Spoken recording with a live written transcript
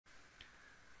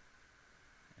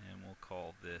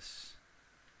call this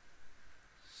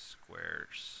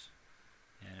squares,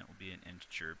 and it will be an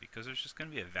integer because there's just going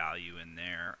to be a value in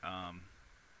there. Go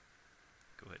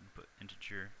ahead and put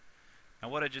integer. Now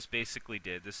what I just basically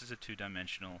did, this is a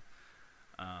two-dimensional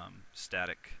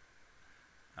static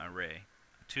array.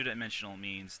 Two-dimensional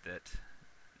means that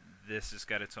this has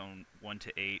got its own 1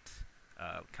 to 8.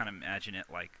 Kind of imagine it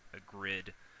like a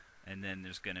grid, and then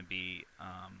there's going to be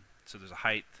so there's a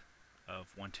height of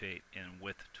 1 to 8 and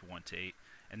width to 1 to 8,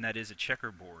 and that is a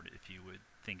checkerboard if you would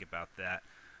think about that.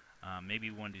 Maybe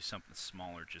you want to do something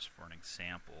smaller just for an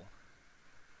example.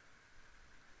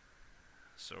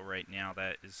 So right now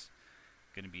that is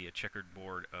going to be a checkered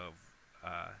board of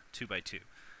 2 by 2.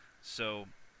 So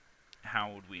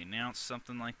how would we announce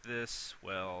something like this?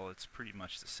 Well, it's pretty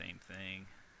much the same thing.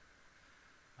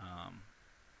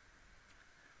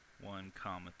 1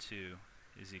 comma 2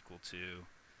 is equal to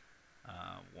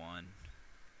 1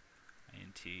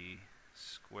 int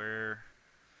square.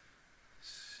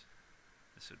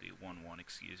 This would be 1 1,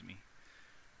 excuse me.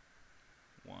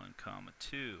 1 comma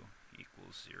 2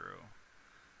 equals 0.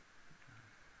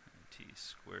 Int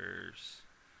squares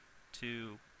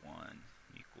 2 1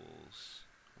 equals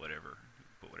whatever.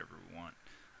 Put whatever we want.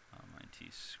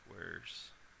 Int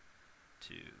squares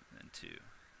 2 then 2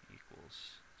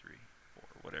 equals 3 4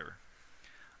 whatever.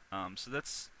 So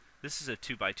this is a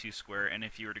 2 by 2 square, and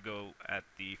if you were to go at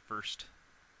the first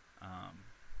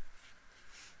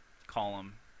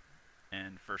column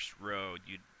and first row,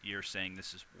 you're saying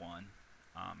this is 1.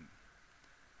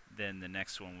 Then the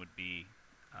next one would be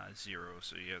 0,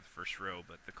 so you have the first row,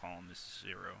 but the column is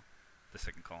 0, the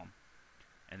second column.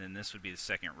 And then this would be the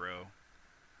second row.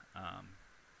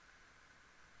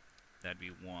 That'd be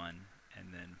 1,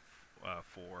 and then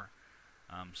 4.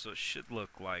 So it should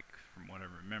look like, from what I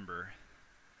remember,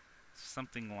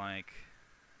 something like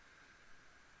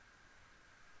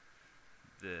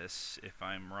this. If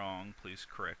I'm wrong, please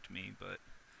correct me, but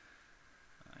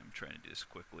I'm trying to do this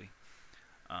quickly.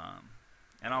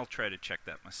 And I'll try to check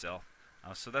that myself.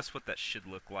 So that's what that should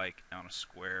look like on a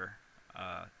square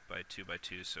by 2 by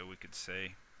 2. So we could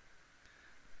say,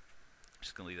 I'm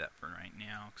just going to leave that for right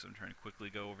now because I'm trying to quickly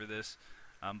go over this.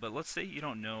 But let's say you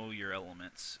don't know your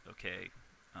elements. Okay,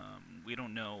 we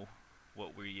don't know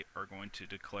what we are going to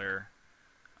declare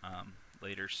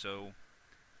later. So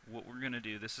what we're going to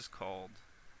do, this is called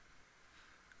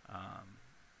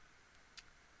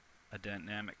a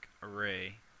dynamic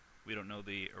array. We don't know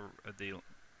the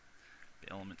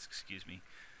elements, excuse me.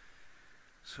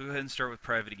 So go ahead and start with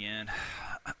private again.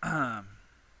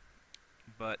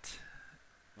 But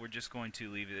we're just going to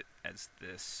leave it as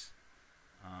this.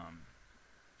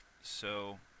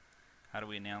 So how do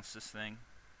we announce this thing?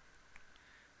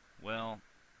 Well,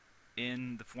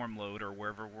 in the form load or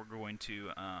wherever we're going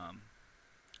to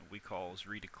what we call is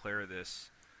redeclare this,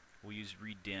 we'll use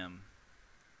redim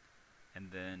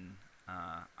and then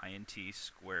int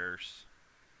squares,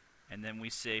 and then we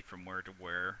say from where to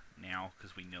where now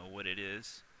because we know what it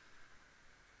is,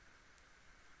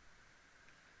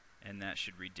 and that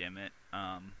should redim it.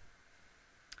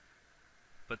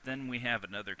 But then we have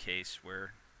another case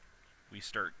where we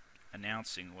start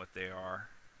announcing what they are.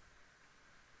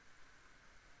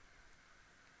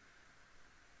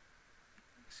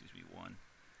 Excuse me, 1.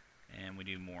 And we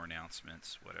do more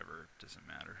announcements, whatever, it doesn't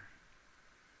matter.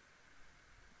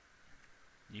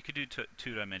 You could do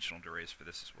two-dimensional arrays for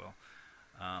this as well.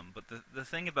 But the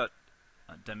thing about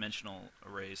dimensional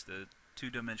arrays, the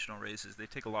two-dimensional arrays, is they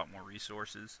take a lot more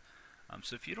resources.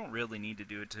 So if you don't really need to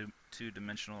do a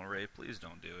two-dimensional array, please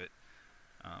don't do it.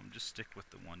 Just stick with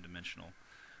the one-dimensional.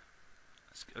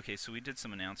 Okay, so we did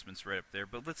some announcements right up there,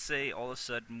 but let's say all of a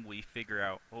sudden we figure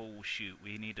out, oh shoot,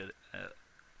 we need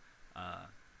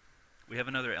we have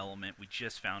another element we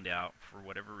just found out for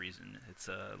whatever reason. It's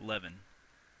 11,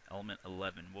 element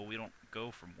 11. Well, we don't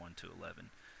go from 1 to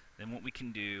 11. Then what we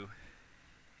can do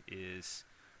is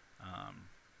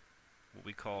what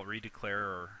we call redeclare,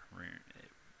 or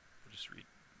we'll just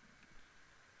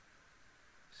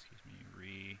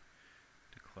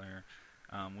redeclare.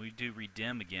 We do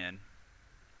redim again,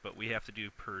 but we have to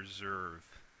do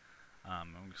preserve.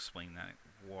 I'm going to explain that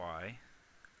why.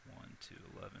 1 to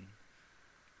 11.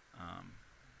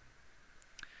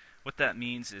 What that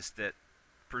means is that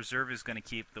preserve is going to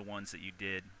keep the ones that you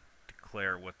did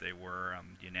declare what they were,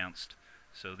 you announced.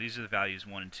 So these are the values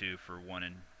 1 and 2 for 1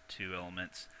 and 2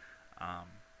 elements.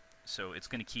 So it's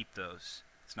going to keep those.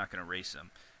 It's not going to erase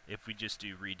them. If we just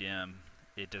do redim,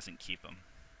 it doesn't keep them.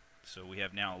 So we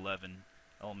have now 11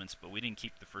 elements, but we didn't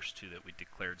keep the first 2 that we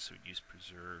declared, so we'd use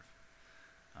preserve.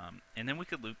 And then we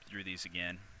could loop through these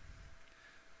again.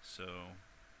 So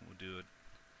we'll do it.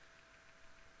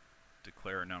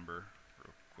 declare a number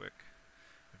real quick,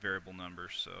 a variable number.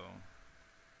 So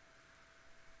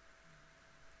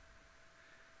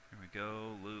here we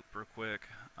go, loop real quick.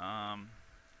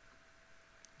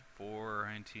 For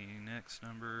int next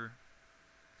number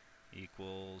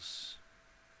equals,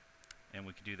 and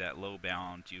we can do that low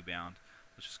bound, U bound.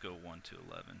 Let's just go 1 to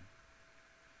 11.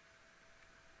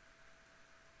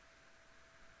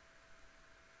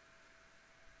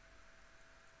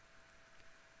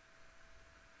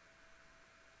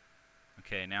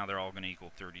 Okay, now they're all going to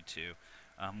equal 32.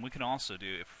 We can also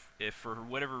do, if for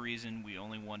whatever reason we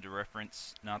only wanted to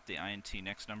reference not the int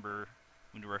next number,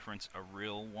 we want to reference a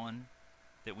real one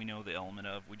that we know the element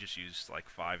of, we just use like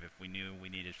 5 if we knew we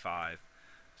needed 5.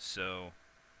 So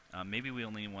maybe we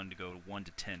only wanted to go 1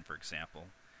 to 10, for example,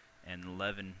 and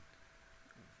 11,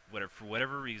 for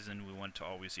whatever reason we want to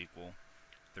always equal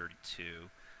 32.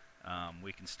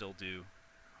 We can still do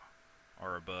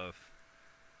our above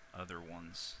other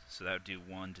ones. So that would do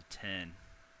 1 to 10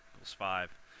 equals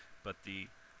 5. But the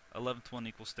 11th one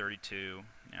equals 32.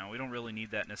 Now we don't really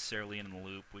need that necessarily in the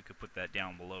loop. We could put that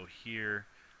down below here.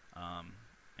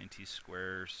 Int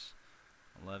squares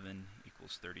 11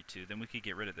 equals 32. Then we could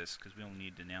get rid of this because we only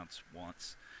need to announce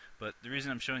once. But the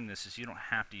reason I'm showing this is you don't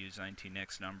have to use int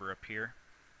next number up here.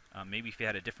 Maybe if you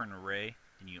had a different array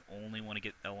and you only want to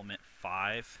get element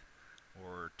 5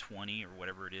 or 20 or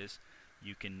whatever it is,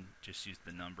 you can just use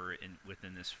the number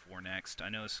within this for next. I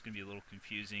know this is going to be a little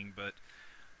confusing, but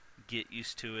get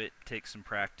used to it, take some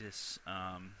practice,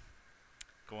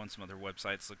 go on some other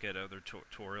websites, look at other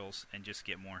tutorials, and just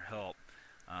get more help.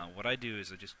 What I do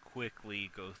is I just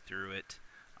quickly go through it.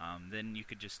 Then you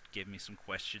could just give me some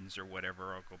questions or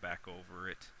whatever. I'll go back over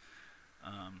it.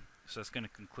 So that's going to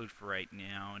conclude for right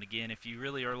now. And again, if you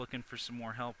really are looking for some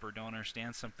more help or don't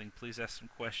understand something, please ask some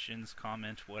questions,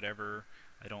 comment, whatever.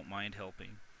 I don't mind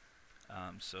helping.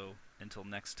 So until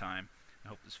next time, I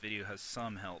hope this video has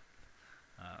some help,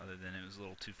 other than it was a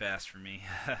little too fast for me.